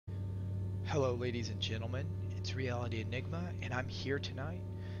Hello ladies and gentlemen, it's Reality Enigma and I'm here tonight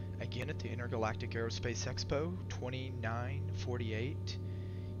again at the Intergalactic Aerospace Expo 2948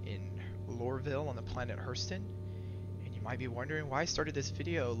 in Lorville on the planet Hurston. And you might be wondering why I started this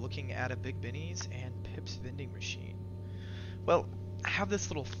video looking at a Big Benny's and Pip's vending machine. Well, I have this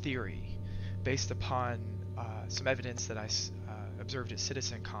little theory based upon some evidence that I observed at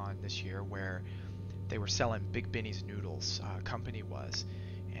CitizenCon this year where they were selling Big Benny's noodles, company was.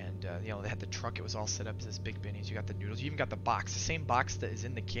 And you know, they had the truck, it was all set up as this Big Benny's. You got the noodles, you even got the box, the same box that is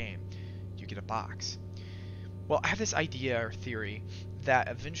in the game. You get a box. Well, I have this idea or theory that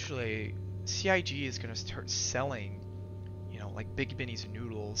eventually CIG is going to start selling, you know, like Big Benny's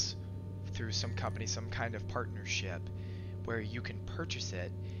noodles through some company, some kind of partnership where you can purchase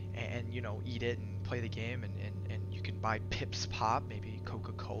it and you know, eat it and play the game, and you can buy Pip's Pop. Maybe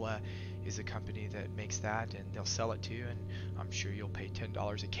Coca-Cola is a company that makes that and they'll sell it to you, and I'm sure you'll pay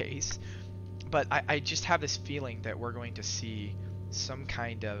 $10 a case. But I just have this feeling that we're going to see some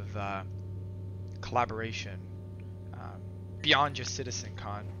kind of collaboration beyond just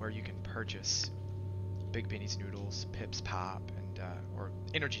CitizenCon, where you can purchase Big Benny's noodles, Pip's Pop, and or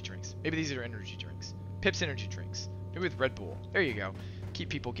energy drinks. Maybe these are energy drinks. Pip's energy drinks. Maybe with Red Bull. There you go. Keep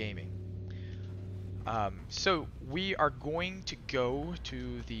people gaming. So we are going to go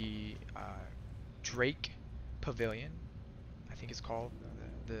to the Drake Pavilion, I think it's called,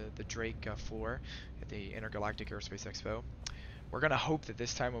 the Drake floor at the Intergalactic Aerospace Expo. We're gonna hope that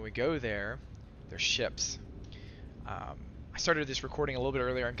this time when we go there, there's ships. I started this recording a little bit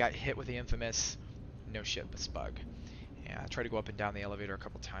earlier and got hit with the infamous no ship bug. And I tried to go up and down the elevator a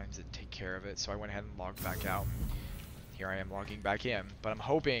couple times to take care of it, so I went ahead and logged back out. Here I am logging back in, but I'm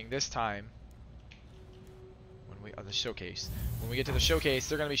hoping this time when we the showcase, when we get to the showcase,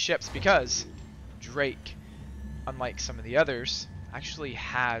 they're gonna be ships, because Drake, unlike some of the others, actually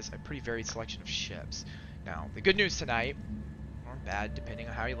has a pretty varied selection of ships. Now, the good news tonight, or bad depending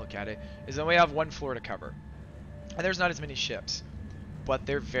on how you look at it, is that we have one floor to cover, and there's not as many ships, but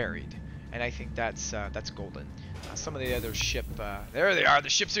they're varied, and I think that's golden. Some of the other ship, there they are. The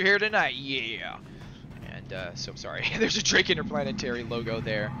ships are here tonight. Yeah. And so sorry, there's a Drake Interplanetary logo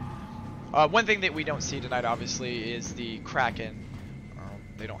there. One thing that we don't see tonight, obviously, is the Kraken.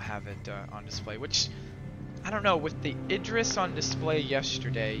 They don't have it on display, which, I don't know, with the Idris on display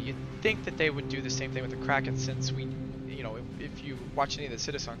yesterday, you'd think that they would do the same thing with the Kraken, since we, you know, if you watch any of the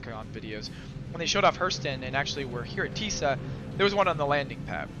CitizenCon videos, when they showed off Hurston and actually were here at TISA, there was one on the landing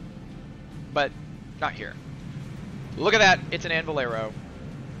pad, but not here. Look at that, it's an Anvil Arrow.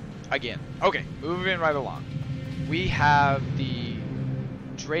 Again. Okay, moving right along. We have the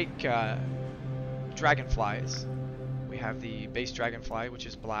Drake Dragonflies. We have the base Dragonfly, which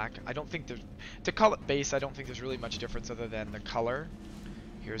is black. I don't think there's, to call it base, I don't think there's really much difference other than the color.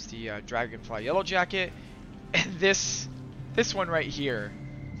 Here's the Dragonfly Yellow Jacket. And this one right here,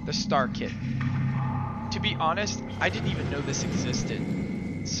 the Star Kit. To be honest, I didn't even know this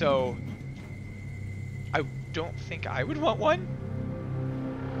existed. So, I don't think I would want one.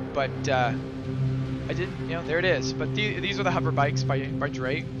 But I didn't, you know, there it is. But these are the hover bikes by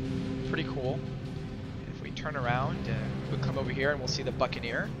Drake. Pretty cool. And if we turn around, we'll come over here and we'll see the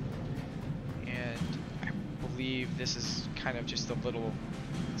Buccaneer. And I believe this is kind of just a little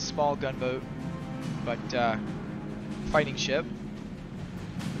small gunboat, but fighting ship.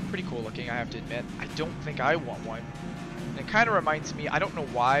 Pretty cool looking, I have to admit. I don't think I want one. And it kind of reminds me, I don't know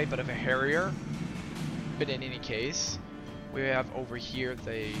why, but of a Harrier. But in any case, we have over here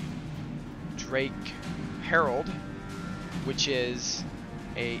the Drake Herald, which is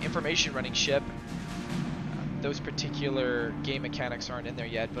a information running ship. Those particular game mechanics aren't in there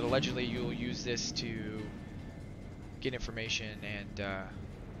yet, but allegedly you'll use this to get information and you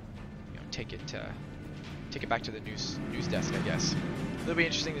know, take it back to the news desk, I guess. It'll be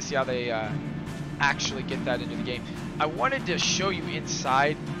interesting to see how they actually get that into the game. I wanted to show you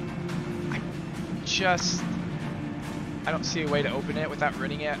inside. I don't see a way to open it without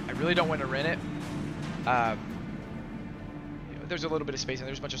renting it. I really don't want to rent it. You know, there's a little bit of space, and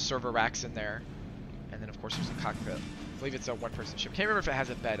there's a bunch of server racks in there. And then, of course, there's a cockpit. I believe it's a one-person ship. Can't remember if it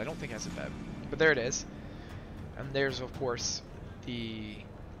has a bed. I don't think it has a bed. But there it is. And there's, of course, the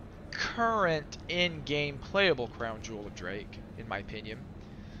current in-game playable crown jewel of Drake, in my opinion.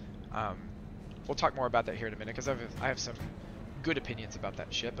 We'll talk more about that here in a minute, because I have some good opinions about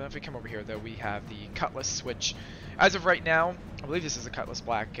that ship. And if we come over here, though, we have the Cutlass, which, as of right now, I believe this is a Cutlass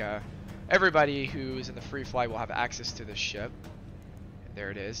Black. Everybody who is in the free fly will have access to this ship. And there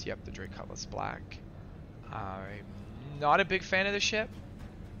it is. Yep, the Drake Cutlass Black. I'm not a big fan of the ship.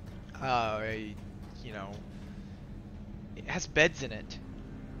 You know, it has beds in it,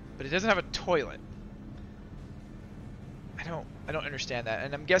 but it doesn't have a toilet. I don't understand that,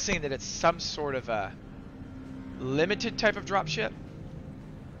 and I'm guessing that it's some sort of a limited type of dropship.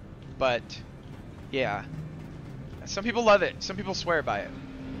 But yeah, some people love it. Some people swear by it.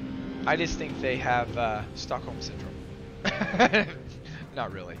 I just think they have Stockholm syndrome.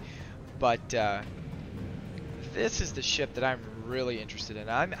 Not really, but this is the ship that I'm really interested in.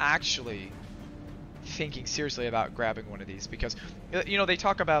 I'm actually thinking seriously about grabbing one of these because, you know, they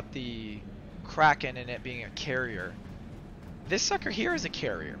talk about the Kraken and it being a carrier. This sucker here is a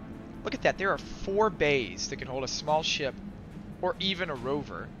carrier. Look at that. There are 4 bays that can hold a small ship or even a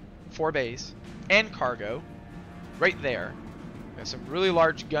rover. 4 bays and cargo right there. We have some really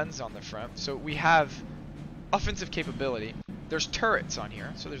large guns on the front, so we have offensive capability. There's turrets on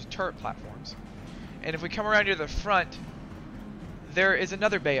here, so there's turret platforms. And if we come around here to the front, there is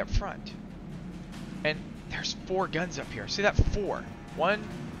another bay up front. And there's 4 guns up here. See that? 4. 1,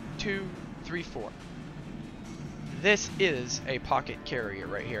 2, 3, 4. This is a pocket carrier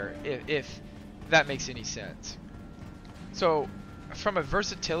right here, if that makes any sense. So, from a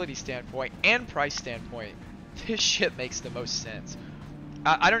versatility standpoint and price standpoint, this ship makes the most sense.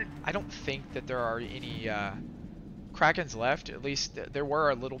 I don't think that there are any Krakens left. At least there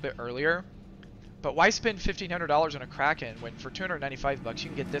were a little bit earlier. But why spend $1,500 on a Kraken when for $295 bucks you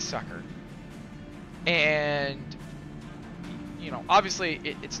can get this sucker? And you know, obviously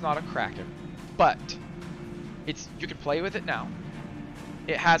it's not a Kraken, but you can play with it now.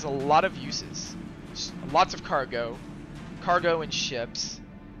 It has a lot of uses, lots of cargo and ships,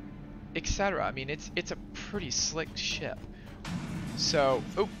 etc. I mean, it's a pretty slick ship. So,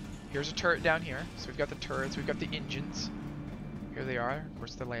 oh, here's a turret down here. So we've got the turrets, we've got the engines. Here they are. Of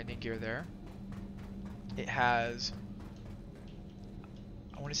course, the landing gear there. It has,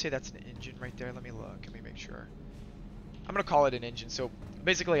 I want to say that's an engine right there. Let me look. Let me make sure. I'm gonna call it an engine. So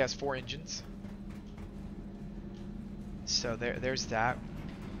basically, it has 4 engines. So there's that.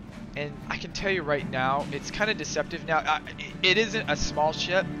 And I can tell you right now, it's kind of deceptive. Now, it isn't a small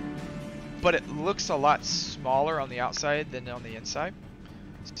ship, but it looks a lot smaller on the outside than on the inside.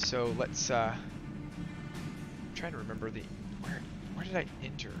 So let's, I'm trying to remember where did I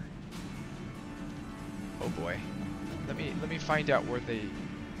enter? Oh boy. Let me find out where the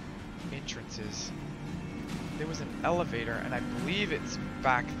entrance is. There was an elevator, and I believe it's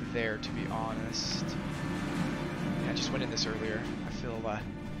back there, to be honest. I just went in this earlier. I feel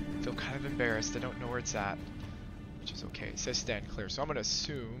kind of embarrassed. I don't know where it's at, which is okay. It says stand clear, so I'm gonna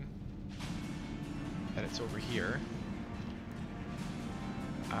assume that it's over here.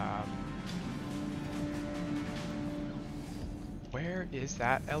 Where is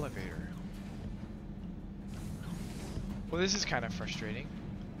that elevator? Well, this is kind of frustrating.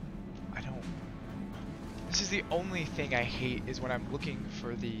 This is the only thing I hate, is when I'm looking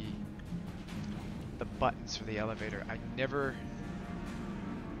for the buttons for the elevator. I never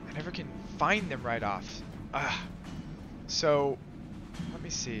can find them right off. So let me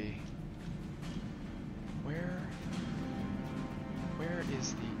see. Where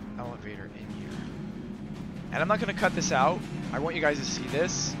is the elevator in here? And I'm not gonna cut this out. I want you guys to see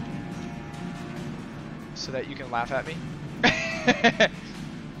this so that you can laugh at me.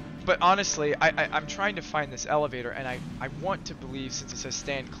 But honestly, I'm trying to find this elevator, and I want to believe, since it says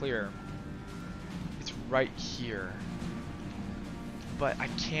stand clear, it's right here. But I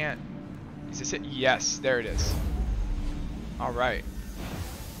can't. Is this it? Yes, there it is. Alright.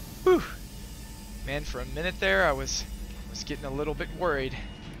 Whew. Man, for a minute there, I was getting a little bit worried.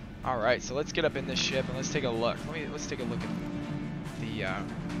 Alright, so let's get up in this ship and let's take a look. Let's take a look at the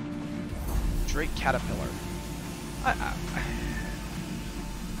Drake Caterpillar.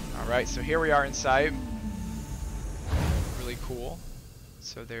 Alright, so here we are inside. Really cool.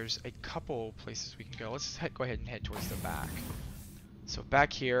 So there's a couple places we can go. Let's go ahead and head towards the back. So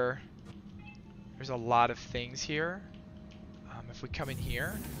back here, there's a lot of things here. If we come in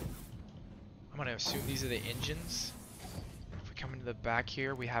here, I'm going to assume these are the engines. If we come into the back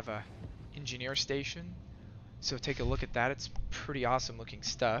here, we have a engineer station. So take a look at that. It's pretty awesome looking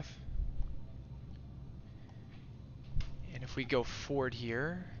stuff. And if we go forward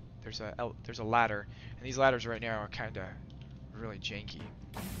here, there's a ladder, and these ladders right now are kind of really janky.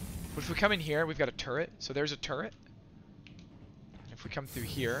 But if we come in here, we've got a turret. So there's a turret. And if we come through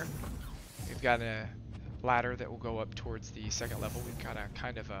here, we've got a ladder that will go up towards the second level. We've got a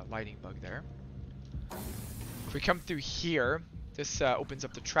kind of a lighting bug there. If we come through here, this opens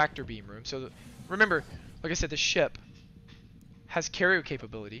up the tractor beam room. So remember, like I said, the ship has carrier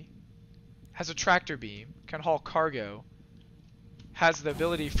capability, has a tractor beam, can haul cargo, has the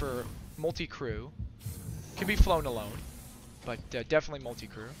ability for multi-crew, can be flown alone. but definitely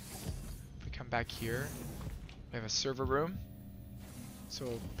multi-crew. If we come back here, we have a server room.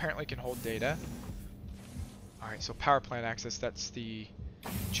 So apparently can hold data. Alright, so power plant access, that's the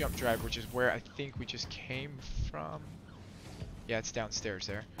jump drive, which is where I think we just came from. Yeah, it's downstairs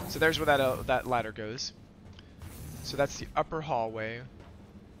there. So there's where that ladder goes. So that's the upper hallway.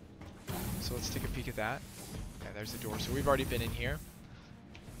 So let's take a peek at that. Yeah, there's the door. So we've already been in here.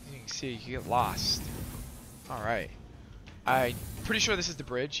 You can see, you can get lost. Alright. I'm pretty sure this is the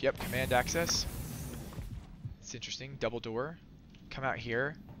bridge. Yep, command access. It's interesting. Double door. Come out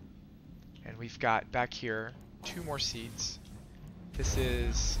here. And we've got back here 2 more seats. This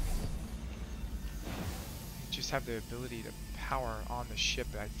is... You just have the ability to power on the ship,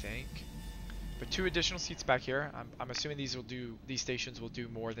 I think. But 2 additional seats back here. I'm assuming these stations will do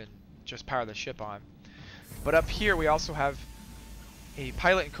more than just power the ship on. But up here we also have a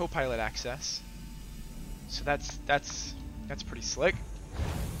pilot and co-pilot access. So that's pretty slick.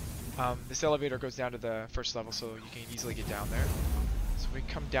 This elevator goes down to the first level, so you can easily get down there. So we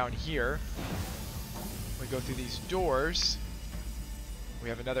come down here. We go through these doors. We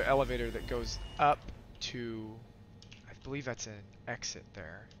have another elevator that goes up to, I believe that's an exit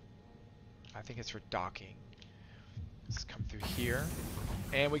there. I think it's for docking. Let's come through here.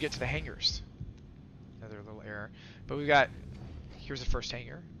 And we get to the hangars. Another little error. But we got, here's the first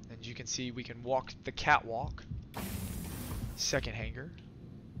hangar. And you can see we can walk the catwalk. Second hangar.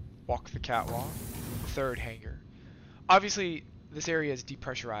 Walk the catwalk. Third hangar. Obviously, this area is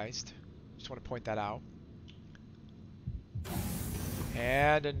depressurized. Just want to point that out.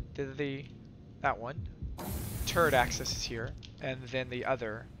 And that one. Turret access is here. And then the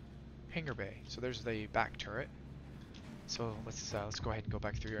other hangar bay. So there's the back turret. So let's go ahead and go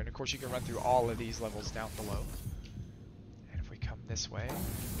back through here. And of course you can run through all of these levels down below. And if we come this way,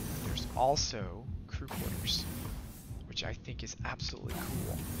 there's also crew quarters, which I think is absolutely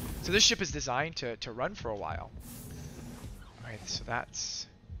cool. So this ship is designed to run for a while. Alright, so that's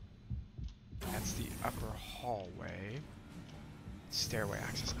the upper hallway. Stairway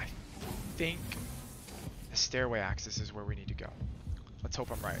access. I think the stairway access is where we need to go. Let's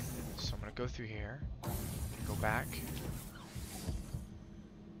hope I'm right. So I'm going to go through here, go back.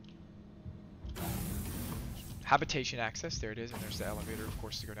 Habitation access, there it is, and there's the elevator, of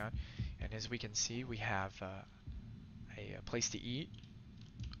course, to go down. And as we can see, we have a place to eat,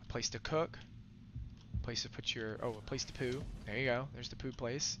 a place to cook, a place to put your, a place to poo. There you go, there's the poo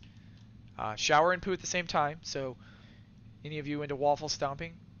place. Shower and poo at the same time, so any of you into waffle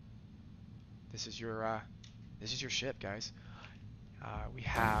stomping, this is your ship, guys. We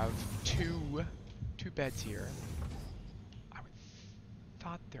have two beds here. I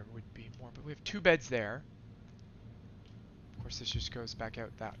thought there would be more, but we have 2 beds there. Of course, this just goes back out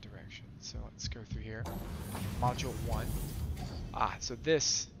that direction. So let's go through here. Module 1. So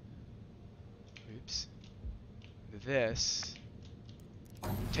this. Oops. This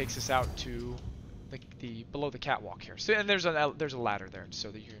takes us out to the below the catwalk here. So and there's a ladder there,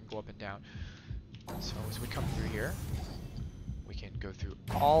 so that you can go up and down. So as we come through here, we can go through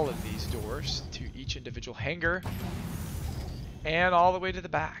all of these doors to each individual hangar, and all the way to the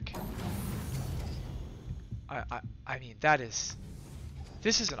back. I mean, this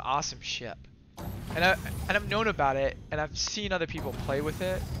is an awesome ship, and I've known about it, and I've seen other people play with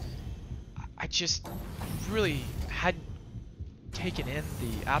it. I just really hadn't taken in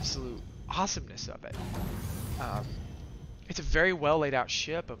the absolute awesomeness of it. It's a very well laid out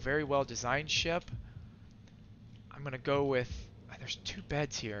ship, a very well designed ship. I'm gonna go with, there's 2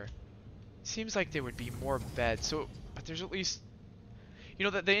 beds here. Seems like there would be more beds, so, but there's at least, you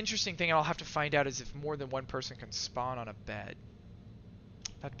know, the interesting thing I'll have to find out is if more than one person can spawn on a bed.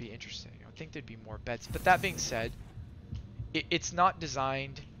 That'd be interesting. I would think there'd be more beds. But that being said, it's not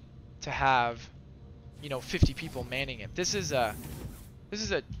designed to have, you know, 50 people manning it. This is a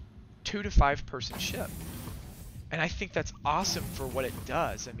 2 to 5 person ship. And I think that's awesome for what it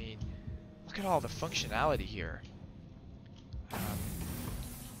does. I mean, look at all the functionality here.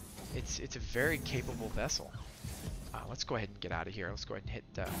 It's a very capable vessel. Let's go ahead and get out of here. Let's go ahead and hit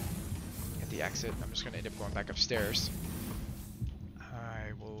the exit. I'm just going to end up going back upstairs.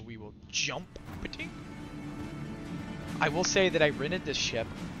 We will jump. I will say that I rented this ship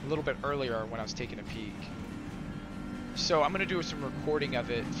a little bit earlier when I was taking a peek. So I'm going to do some recording of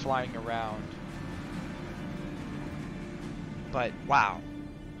it flying around. But wow,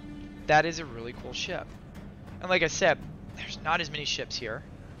 that is a really cool ship. And like I said, there's not as many ships here,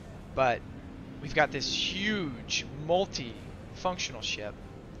 but we've got this huge multi-functional ship.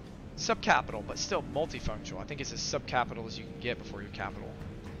 Subcapital, but still multifunctional. I think it's as subcapital as you can get before your capital.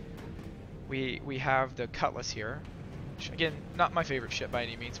 We have the Cutlass here. which again, not my favorite ship by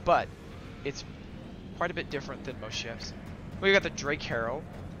any means, but it's quite a bit different than most ships. We got the Drake Herald,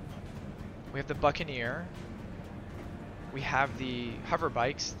 we have the Buccaneer, we have the hover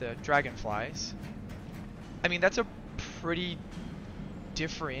bikes, the Dragonflies. I mean, that's a pretty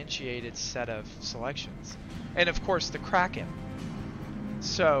differentiated set of selections. And of course, the Kraken.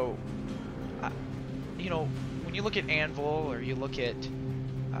 So, you know, when you look at Anvil or you look at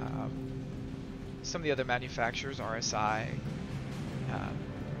some of the other manufacturers, RSI,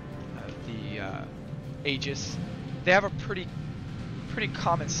 the Aegis, they have a pretty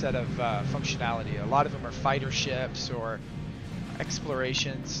common set of functionality. A lot of them are fighter ships or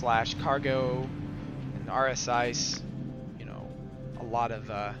exploration / cargo, and RSI's, you know, a lot of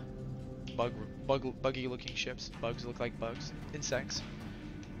buggy looking ships. Bugs look like bugs, insects.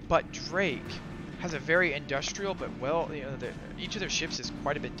 But Drake has a very industrial, but well, you know, each of their ships is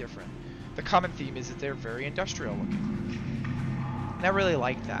quite a bit different. The common theme is that they're very industrial looking, and I really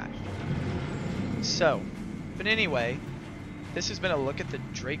like that. So, but anyway, this has been a look at the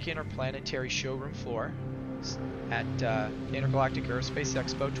Drake Interplanetary showroom floor at Intergalactic Aerospace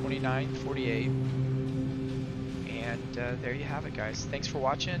Expo 2948. And there you have it, guys. Thanks for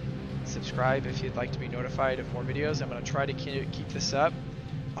watching. Subscribe if you'd like to be notified of more videos. I'm going to try to keep this up.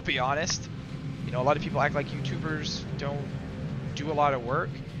 I'll be honest, you know, a lot of people act like YouTubers don't do a lot of work.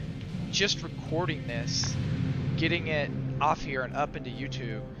 Just recording this, getting it off here and up into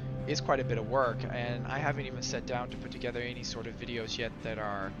YouTube is quite a bit of work, and I haven't even sat down to put together any sort of videos yet that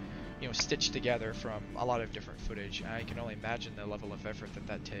are, you know, stitched together from a lot of different footage. I can only imagine the level of effort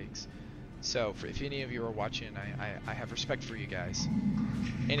that takes. So if any of you are watching, I have respect for you guys.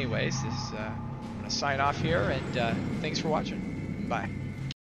 Anyways, I'm gonna sign off here, and thanks for watching. Bye.